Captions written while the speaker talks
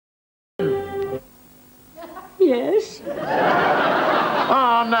Yes.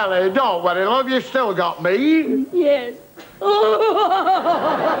 Oh, Nellie, don't worry, love. You still got me. Yes.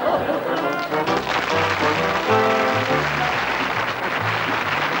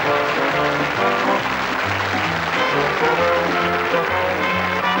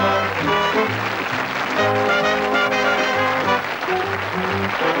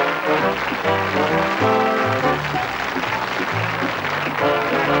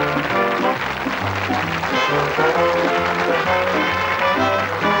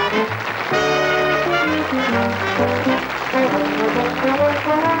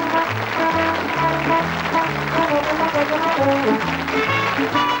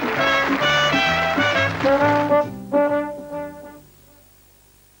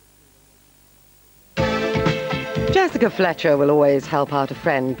 Jessica Fletcher will always help out a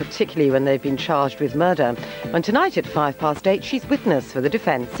friend, particularly when they've been charged with murder. And tonight at 8:05, she's witness for the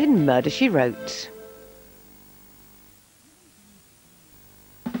defence in Murder, She Wrote.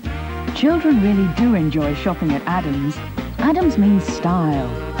 Children really do enjoy shopping at Adams. Adams means style,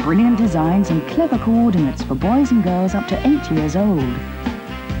 brilliant designs and clever coordinates for boys and girls up to 8 years old.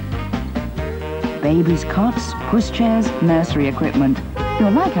 Babies' cots, pushchairs, nursery equipment.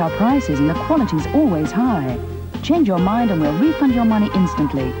 You'll like our prices and the quality's always high. Change your mind and we'll refund your money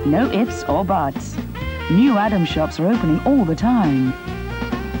instantly. No ifs or buts. New Adams shops are opening all the time.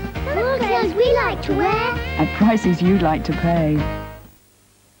 More clothes we like to wear. At prices you'd like to pay.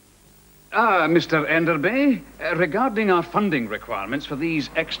 Mr. Enderby, regarding our funding requirements for these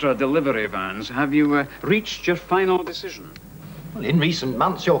extra delivery vans, have you reached your final decision? Well, in recent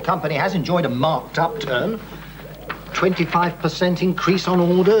months, your company has enjoyed a marked upturn. 25% increase on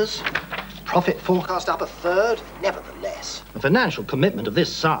orders. Profit forecast up a third. Nevertheless, a financial commitment of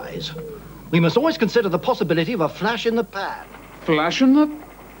this size, we must always consider the possibility of a flash in the pan. Flash in the...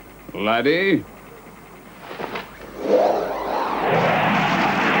 Laddie?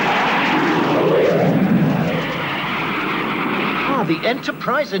 The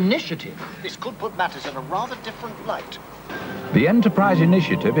Enterprise Initiative. This could put matters in a rather different light. The Enterprise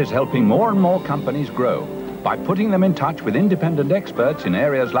Initiative is helping more and more companies grow by putting them in touch with independent experts in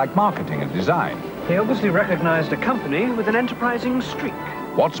areas like marketing and design. They obviously recognized a company with an enterprising streak.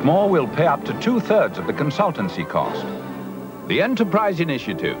 What's more, we'll pay up to 2/3 of the consultancy cost. The Enterprise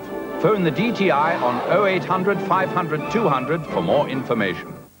Initiative. Phone the DTI on 0800 500 200 for more information.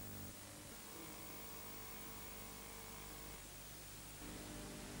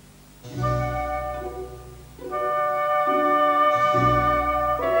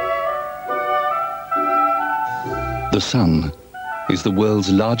 The sun is the world's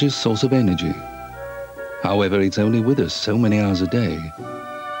largest source of energy. However, it's only with us so many hours a day.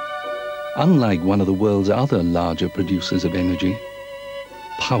 Unlike one of the world's other larger producers of energy,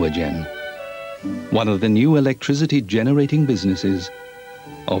 PowerGen, one of the new electricity generating businesses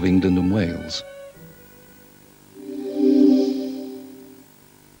of England and Wales.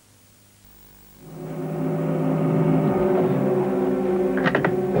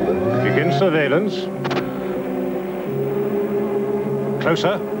 Begin surveillance.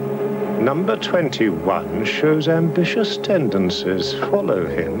 Closer. Number 21 shows ambitious tendencies. Follow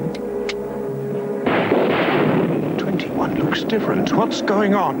him. 21 looks different. What's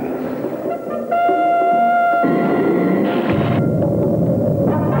going on?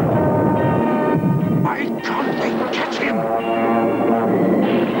 Why can't they catch him?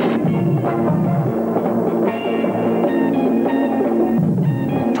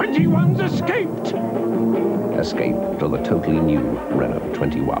 Escaped! Escape to the totally new Renault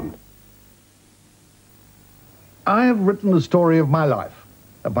 21. I have written the story of my life,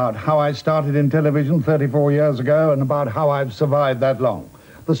 about how I started in television 34 years ago and about how I've survived that long.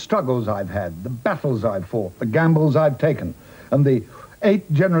 The struggles I've had, the battles I've fought, the gambles I've taken, and the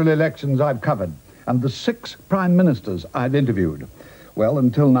 8 general elections I've covered, and the 6 prime ministers I've interviewed. Well,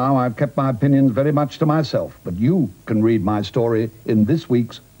 until now, I've kept my opinions very much to myself, but you can read my story in this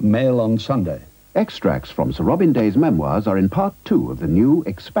week's Mail on Sunday. Extracts from Sir Robin Day's memoirs are in part 2 of the new,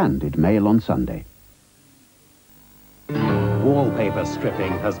 expanded Mail on Sunday. Wallpaper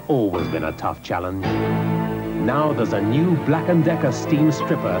stripping has always been a tough challenge. Now there's a new Black & Decker steam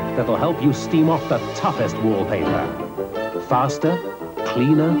stripper that'll help you steam off the toughest wallpaper. Faster,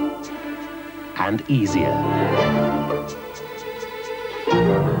 cleaner, and easier.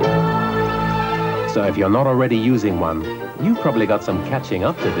 So if you're not already using one, you've probably got some catching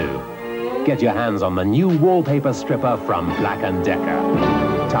up to do. Get your hands on the new wallpaper stripper from Black & Decker.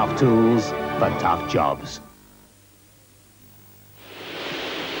 Tough tools for tough jobs.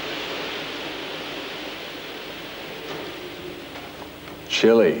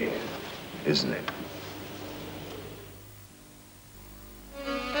 Chilly, isn't it?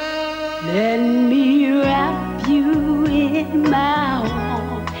 Let me wrap you in my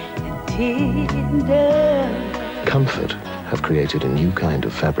warm and tender. Comfort have created a new kind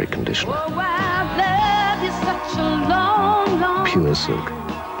of fabric conditioner. Oh, I've loved you such a long, long Pure Silk.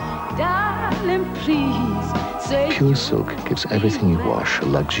 Darling, please say Pure Silk gives everything you wash a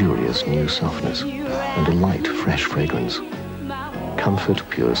luxurious new softness and a light, fresh fragrance. Comfort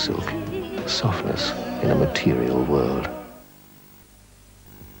Pure Silk. Softness in a material world.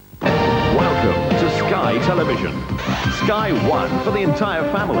 Welcome to Sky Television. Sky One for the entire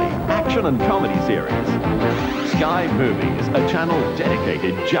family, action and comedy series. Sky Movies, a channel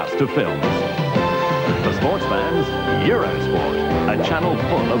dedicated just to films. For sports fans, Eurosport, a channel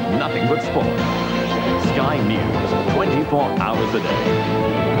full of nothing but sport. Sky News, 24 hours a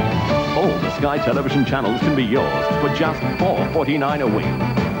day. All the Sky Television channels can be yours for just $4.49 a week.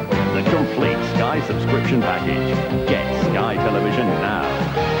 The complete Sky subscription package. Get Sky Television now.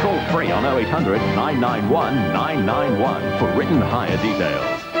 Call free on 0800 991 991 for written hire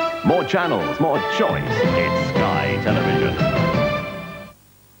details. More channels, more choice. It's Sky Television.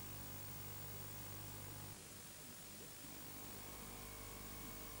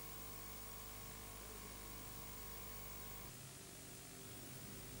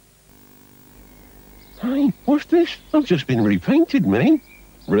 Hey, what's this? I've just been repainted, man.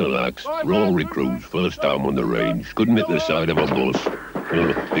 Relax. We're all recruits, first time on the range. Couldn't hit the side of a bus.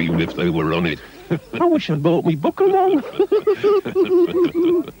 Even if they were on it. I wish I'd brought me book along.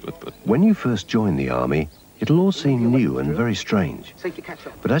 When you first join the army, it'll all seem new and very strange.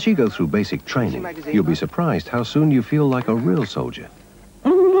 But as you go through basic training, you'll be surprised how soon you feel like a real soldier. Oh,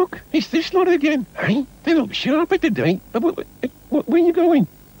 look, it's this lot again. Hey, they look sharper today. Where are you going?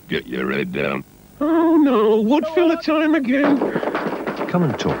 Get your head down. Oh, no, Woodville time again. Come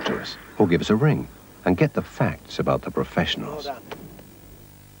and talk to us, or give us a ring, and get the facts about the professionals.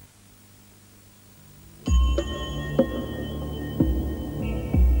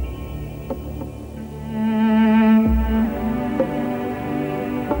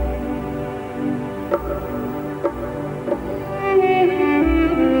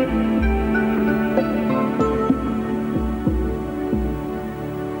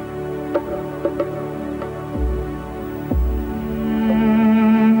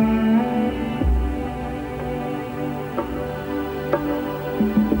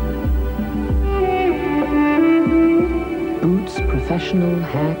 Professional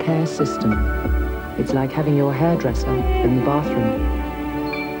hair care system. It's like having your hairdresser in the bathroom.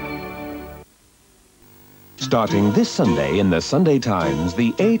 Starting this Sunday in the Sunday Times,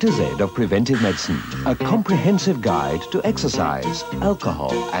 the A to Z of preventive medicine. A comprehensive guide to exercise,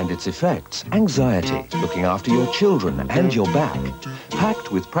 alcohol and its effects, anxiety, looking after your children and your back.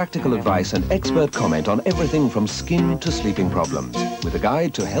 Packed with practical advice and expert comment on everything from skin to sleeping problems. With a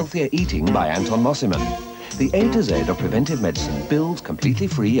guide to healthier eating by Anton Mosiman. The A to Z of preventive medicine builds completely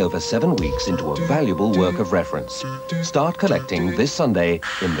free over 7 weeks into a valuable work of reference. Start collecting this Sunday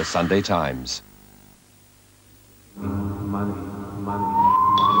in the Sunday Times. Money.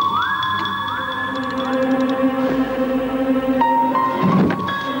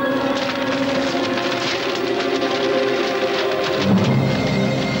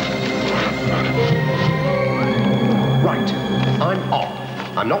 Right, I'm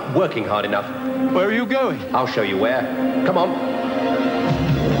off. I'm not working hard enough. Where are you going? I'll show you where. Come on.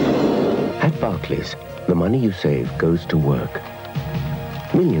 At Barclays, the money you save goes to work.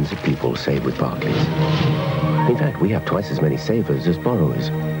 Millions of people save with Barclays. In fact, we have twice as many savers as borrowers,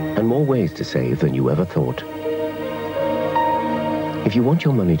 and more ways to save than you ever thought. If you want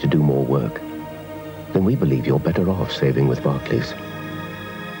your money to do more work, then we believe you're better off saving with Barclays.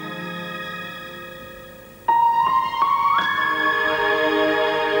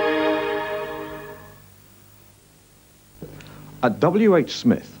 At W.H.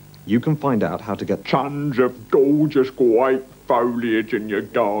 Smith, you can find out how to get tons of gorgeous white foliage in your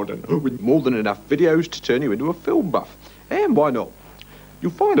garden with more than enough videos to turn you into a film buff. And why not?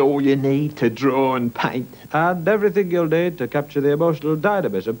 You'll find all you need to draw and paint and everything you'll need to capture the emotional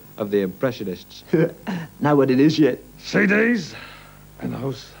dynamism of the Impressionists. Know what it is yet? CDs and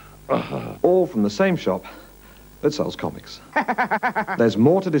those. All from the same shop that sells comics. There's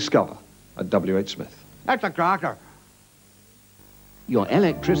more to discover at W.H. Smith. That's a cracker. Your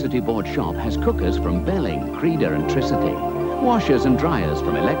electricity board shop has cookers from Belling, Creeder and Tricity, washers and dryers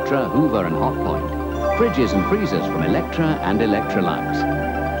from Electra, Hoover and Hotpoint, fridges and freezers from Electra and Electrolux.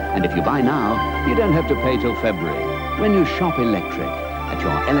 And if you buy now, you don't have to pay till February when you shop electric at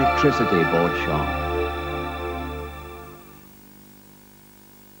your electricity board shop.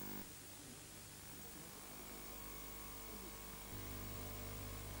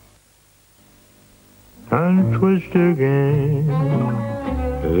 and twist again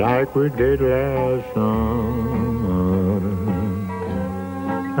like we did last summer,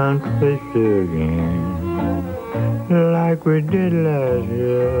 and twist again like we did last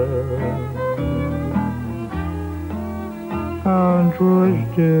year, and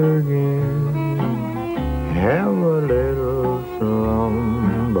twist again, have a little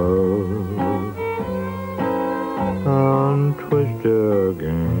slumber, and twist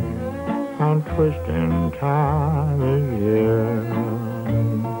again, and twisting time is here,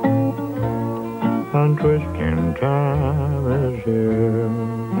 and twisting time is here.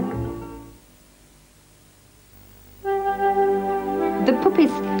 The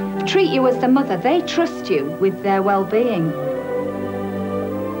puppies treat you as the mother. They trust you with their well-being.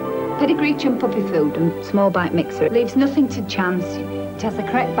 Pedigree and puppy food and small bite mixer leaves nothing to chance. It has the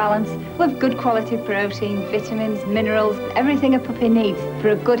correct balance with good quality protein, vitamins, minerals, everything a puppy needs for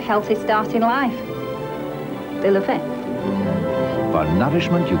a good, healthy start in life. They love it. For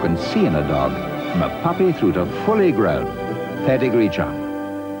nourishment you can see in a dog, from a puppy through to fully grown. Pedigree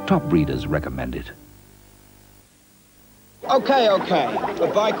Chum. Top breeders recommend it. Okay.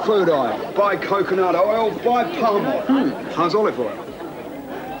 But buy crude oil, buy coconut oil, buy palm oil. How's olive oil?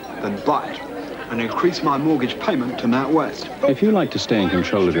 Then buy it and increase my mortgage payment to NatWest. If you like to stay in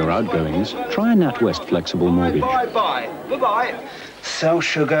control of your outgoings, try a NatWest flexible mortgage. Bye-bye. Sell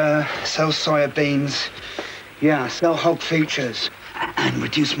sugar, sell soya beans, yeah, sell hog features, and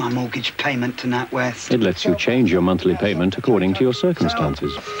reduce my mortgage payment to NatWest. It lets you change your monthly payment according to your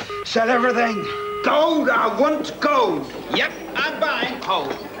circumstances. Sell everything. Gold, I want gold. Yep, I'm buying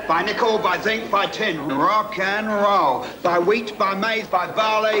gold. Buy nickel, buy zinc, buy tin. Rock and roll. Buy wheat, buy maize, buy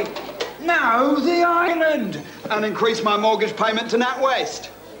barley. No, the island. And increase my mortgage payment to NatWest.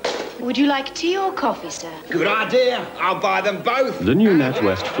 Would you like tea or coffee, sir? Good idea. I'll buy them both. The new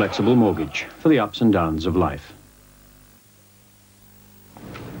NatWest flexible mortgage for the ups and downs of life.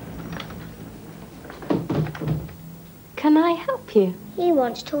 Can I help you? He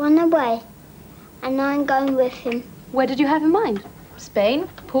wants to run away, and I'm going with him. Where did you have in mind? Spain,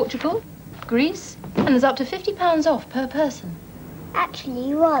 Portugal, Greece, and there's up to £50 off per person. Actually,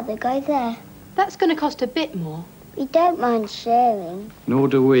 you'd rather go there. That's going to cost a bit more. We don't mind sharing. Nor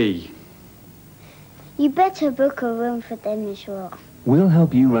do we. You better book a room for them as well. We'll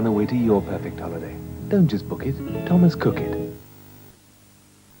help you run away to your perfect holiday. Don't just book it, Thomas Cook it.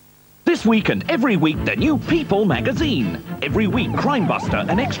 This week and every week, the new People magazine. Every week, Crime Buster,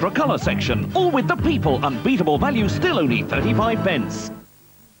 an extra colour section. All with the People unbeatable value, still only 35 pence.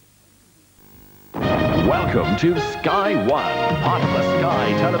 Welcome to Sky One, part of the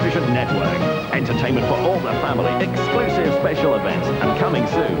Sky Television Network. Entertainment for all the family, exclusive special events, and coming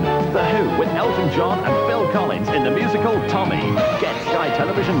soon, The Who with Elton John and Phil Collins in the musical Tommy. Get Sky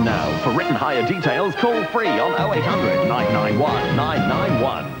Television now. For written hire details, call free on 0800 991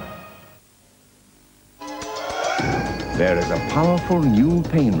 991. There is a powerful new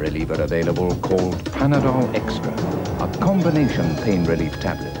pain reliever available called Panadol Extra, a combination pain relief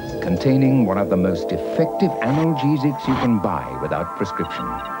tablet containing one of the most effective analgesics you can buy without prescription.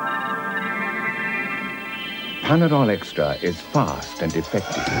 Panadol Extra is fast and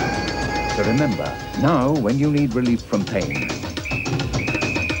effective. So remember, now when you need relief from pain,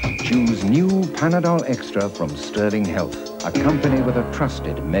 choose new Panadol Extra from Sterling Health, a company with a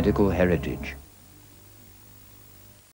trusted medical heritage.